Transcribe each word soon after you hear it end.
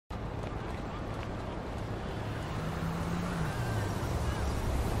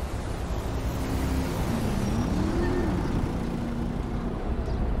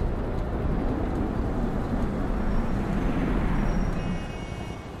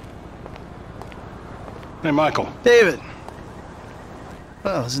Hey, Michael. David.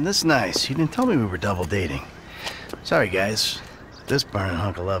 Well, isn't this nice? You didn't tell me we were double dating. Sorry, guys. This burning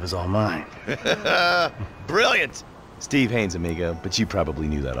hunk of love is all mine. Brilliant! Steve Haines, amigo, but you probably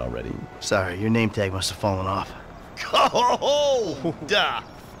knew that already. Sorry, your name tag must have fallen off. Oh, duh!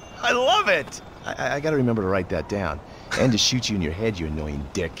 I love it! I gotta remember to write that down. And to shoot you in your head, you annoying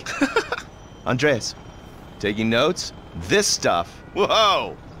dick. Andreas, taking notes? This stuff,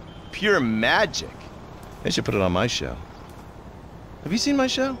 whoa! Pure magic. I should put it on my show. Have you seen my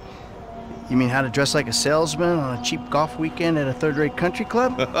show? You mean how to dress like a salesman on a cheap golf weekend at a third-rate country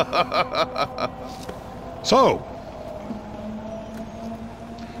club? So,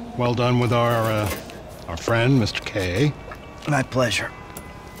 well done with our friend, Mr. K. My pleasure.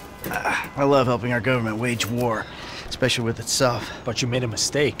 I love helping our government wage war, especially with itself. But you made a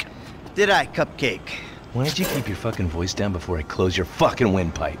mistake. Did I, Cupcake? Why don't you keep your fucking voice down before I close your fucking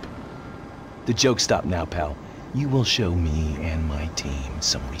windpipe? The joke stopped now, pal. You will show me and my team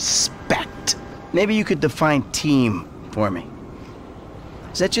some respect. Maybe you could define team for me.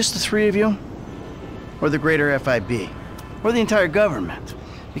 Is that just the three of you? Or the greater FIB? Or the entire government?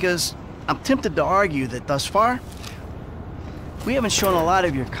 Because I'm tempted to argue that thus far, we haven't shown a lot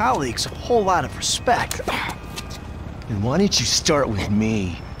of your colleagues a whole lot of respect. And why don't you start with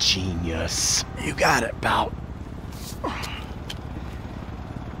me, genius? You got it, pal.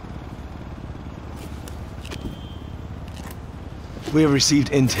 We have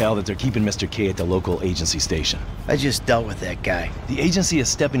received intel that they're keeping Mr. K at the local agency station. I just dealt with that guy. The agency is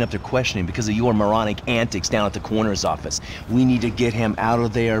stepping up their questioning because of your moronic antics down at the coroner's office. We need to get him out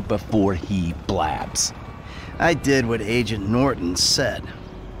of there before he blabs. I did what Agent Norton said.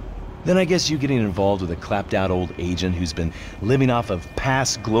 Then I guess you getting involved with a clapped-out old agent who's been living off of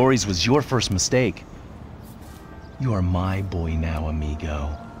past glories was your first mistake. You are my boy now,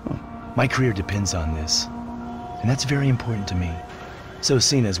 amigo. My career depends on this, and that's very important to me. So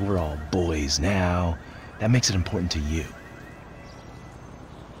seeing as we're all boys now, that makes it important to you.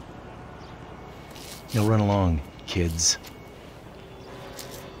 Now run along, kids.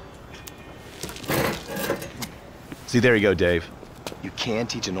 See, there you go, Dave. You can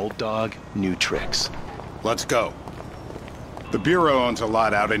teach an old dog new tricks. Let's go. The Bureau owns a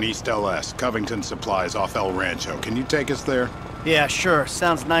lot out in East LS. Covington Supplies off El Rancho. Can you take us there? Yeah, sure.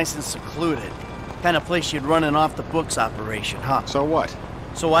 Sounds nice and secluded. Kind of place you'd run an off-the-books operation, huh? So what?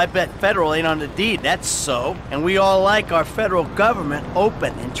 So I bet federal ain't on the deed, that's so. And we all like our federal government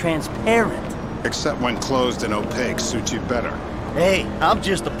open and transparent. Except when closed and opaque suits you better. Hey, I'm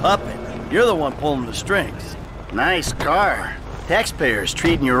just a puppet. You're the one pulling the strings. Nice car. Taxpayers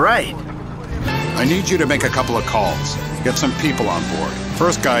treating you right. I need you to make a couple of calls. Get some people on board.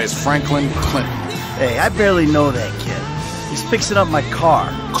 First guy is Franklin Clinton. Hey, I barely know that kid. He's fixing up my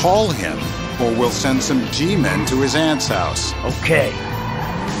car. Call him, or we'll send some G-men to his aunt's house. Okay.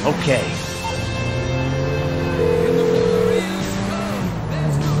 Okay.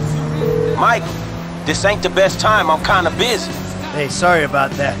 Michael, this ain't the best time. I'm kinda busy. Hey, sorry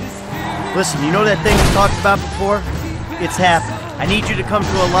about that. Listen, you know that thing we talked about before? It's happening. I need you to come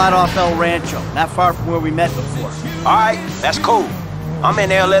to a lot off El Rancho, not far from where we met before. Alright, that's cool. I'm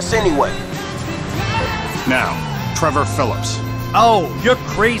in LS anyway. Now, Trevor Phillips. Oh, you're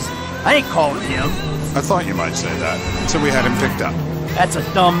crazy. I ain't calling him. I thought you might say that, so we had him picked up. That's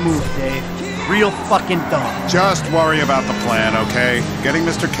a dumb move, Dave. Real fucking dumb. Just worry about the plan, okay? Getting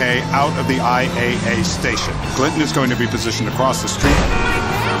Mr. K out of the IAA station. Clinton is going to be positioned across the street,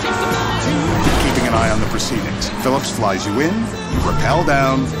 keeping an eye on the proceedings. Phillips flies you in, you rappel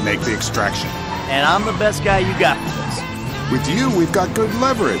down, make the extraction. And I'm the best guy you got for this. With you, we've got good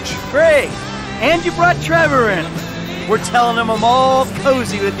leverage. Great. And you brought Trevor in. We're telling him I'm all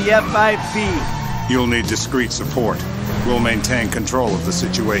cozy with the FIB. You'll need discreet support. We'll maintain control of the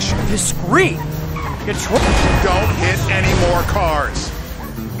situation. Discreet? Control? Don't hit any more cars.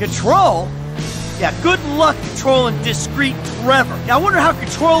 Control? Yeah, good luck controlling discreet Trevor. I wonder how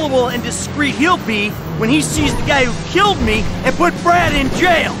controllable and discreet he'll be when he sees the guy who killed me and put Brad in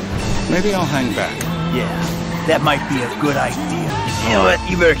jail. Maybe I'll hang back. Yeah, that might be a good idea. You know what?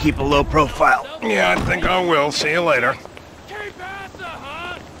 You better keep a low profile. Yeah, I think I will. See you later.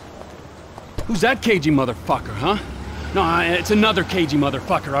 Who's that cagey motherfucker, huh? No, it's another cagey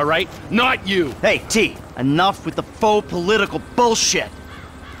motherfucker, all right? Not you! Hey, T, enough with the faux political bullshit.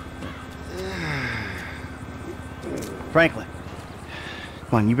 Franklin,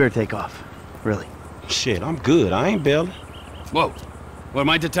 come on, you better take off. Really. Shit, I'm good. I ain't bailing. Whoa. What, am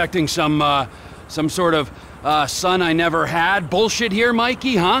I detecting some sort of son I never had bullshit here,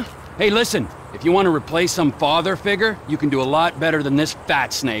 Mikey, huh? Hey, listen, If you want to replace some father figure, you can do a lot better than this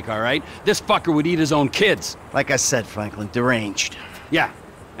fat snake, all right? This fucker would eat his own kids. Like I said, Franklin, deranged. Yeah,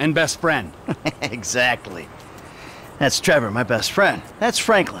 and best friend. Exactly. That's Trevor, my best friend. That's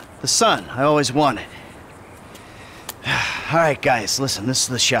Franklin, the son I always wanted. All right, guys, listen, this is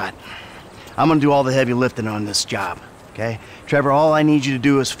the shot. I'm gonna do all the heavy lifting on this job, okay? Trevor, all I need you to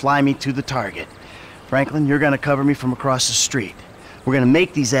do is fly me to the target. Franklin, you're gonna cover me from across the street. We're gonna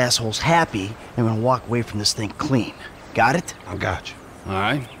make these assholes happy, and we're gonna walk away from this thing clean. Got it? I got you. All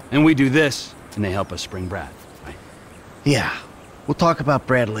right? And we do this, and they help us spring Brad, right? Yeah. We'll talk about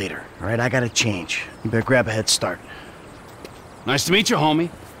Brad later, all right? I gotta change. You better grab a head start. Nice to meet you, homie.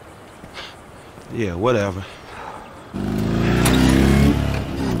 Yeah, whatever.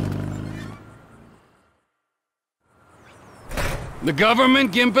 The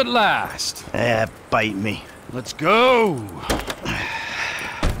government gimp at last. Bite me. Let's go.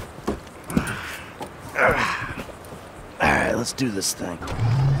 Alright, let's do this thing.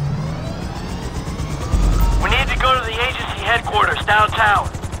 We need to go to the agency headquarters downtown.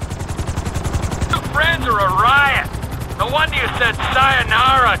 The friends are a riot. No wonder you said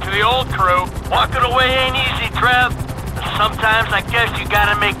sayonara to the old crew. Walking away ain't easy, Trev. Sometimes I guess you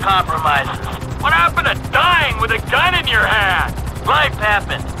gotta make compromises. What happened to dying with a gun in your hand? Life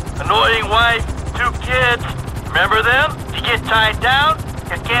happened. Annoying wife, 2 kids. Remember them? You get tied down,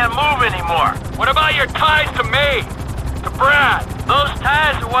 you can't move anymore. What about your ties to me? To Brad? Those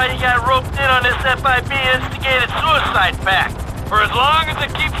ties are why you got roped in on this FIB-instigated suicide pact. For as long as it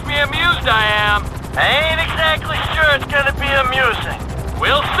keeps me amused, I am. I ain't exactly sure it's gonna be amusing.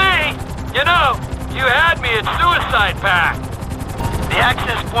 We'll see. You know, you had me at suicide pact. The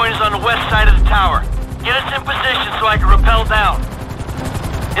access point is on the west side of the tower. Get us in position so I can rappel down.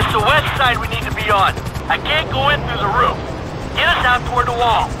 It's the west side we need to be on. I can't go in through the roof. Get us out toward the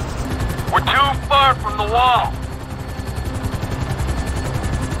wall. We're too far from the wall.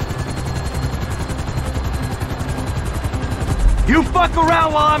 You fuck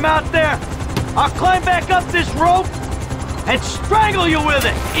around while I'm out there. I'll climb back up this rope and strangle you with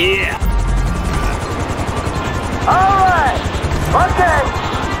it. Yeah. All right.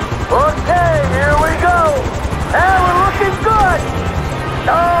 Okay, here we go. Now we're looking good.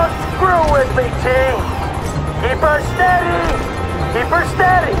 Don't screw with me, team. Keep her steady. Keep her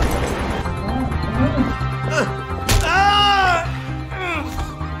steady.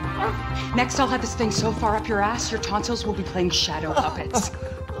 Next, I'll have this thing so far up your ass, your tonsils will be playing shadow puppets.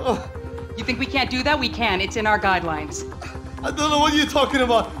 You think we can't do that? We can. It's in our guidelines. I don't know what you're talking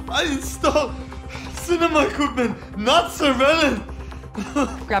about. I installed cinema equipment, not surveillance.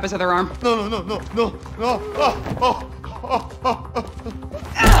 Grab his other arm. No.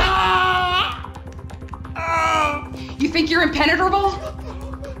 You think you're impenetrable?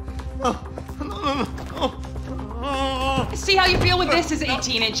 No. See how you feel with this is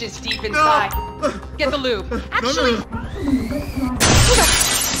 18 inches deep inside. Get the lube. Actually, who the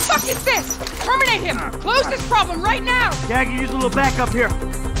fuck is this? Terminate him! Close this problem right now! Gaggy, use a little backup here.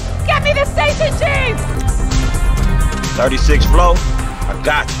 Get me the station chief! 36 flow, I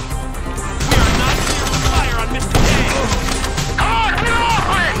got you. We are not clear fire on Mr. Dace. Get off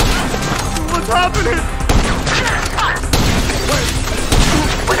me! What's happening?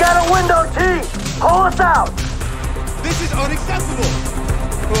 We got a window, T. Pull us out. This is unacceptable.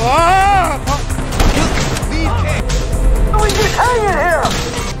 We just hanging here.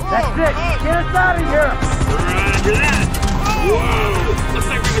 That's it. Get us out of here. Roger that. Whoa! Looks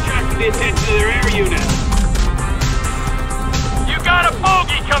like we've attracted the attention of their air unit. You got a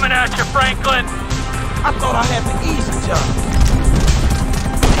bogey coming at you, Franklin. I thought I had the easy job.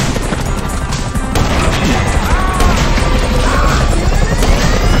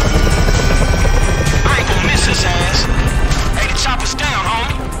 I ain't gonna miss his ass. Hey, the chopper's down,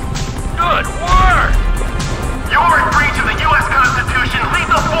 homie. Good word. You're in breach of the U.S. Constitution.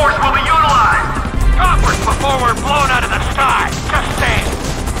 Lethal force will be utilized. Coppers before we're blown out of the sky. Just saying.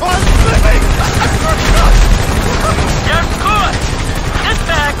 I'm slipping! You're good. Sit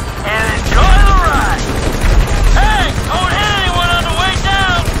back and enjoy the ride. Hey, don't hit anyone on the way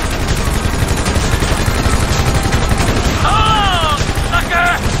down. Oh,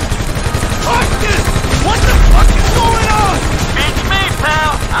 sucker. Austin! What the fuck is going on? Beats me,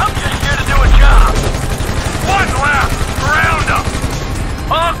 pal. I'm just here to do a job. One left. Round them.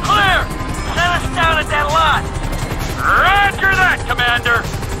 All clear. Set us down at that lot. Roger that, Commander.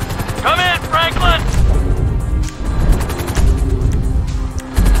 Come in, Franklin.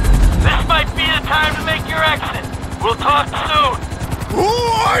 This might be the time to make your exit. We'll talk soon. Who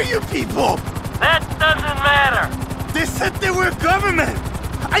are you people? That doesn't matter. They said they were government.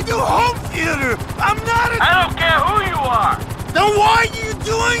 I do home theater! I'm not a... I don't care who you are! Then why are you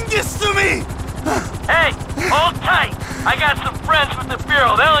doing this to me? Hey, hold tight! I got some friends with the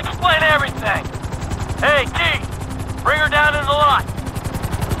Bureau. They'll explain everything. Hey, T, bring her down to the lot.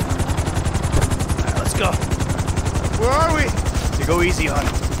 All right, let's go. Where are we? You go easy on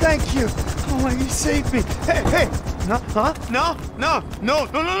him. Thank you. Oh, you saved me. Hey, hey. No, huh? No.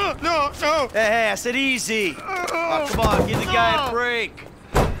 Hey, I said easy. Oh, come on, give the guy a break.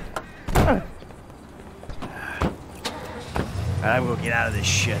 All right, we'll get out of this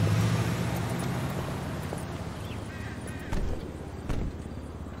shit.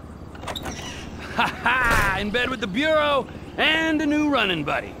 Ha-ha! In bed with the Bureau and a new running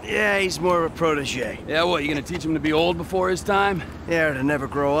buddy. Yeah, he's more of a protege. Yeah, what, you gonna teach him to be old before his time? Yeah, to never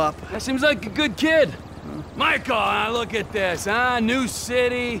grow up. That seems like a good kid. Michael, look at this, huh? New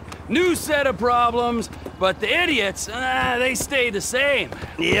city, new set of problems, but the idiots, they stay the same.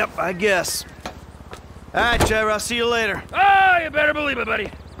 Yep, I guess. All right, Trevor, I'll see you later. Oh, you better believe it, buddy.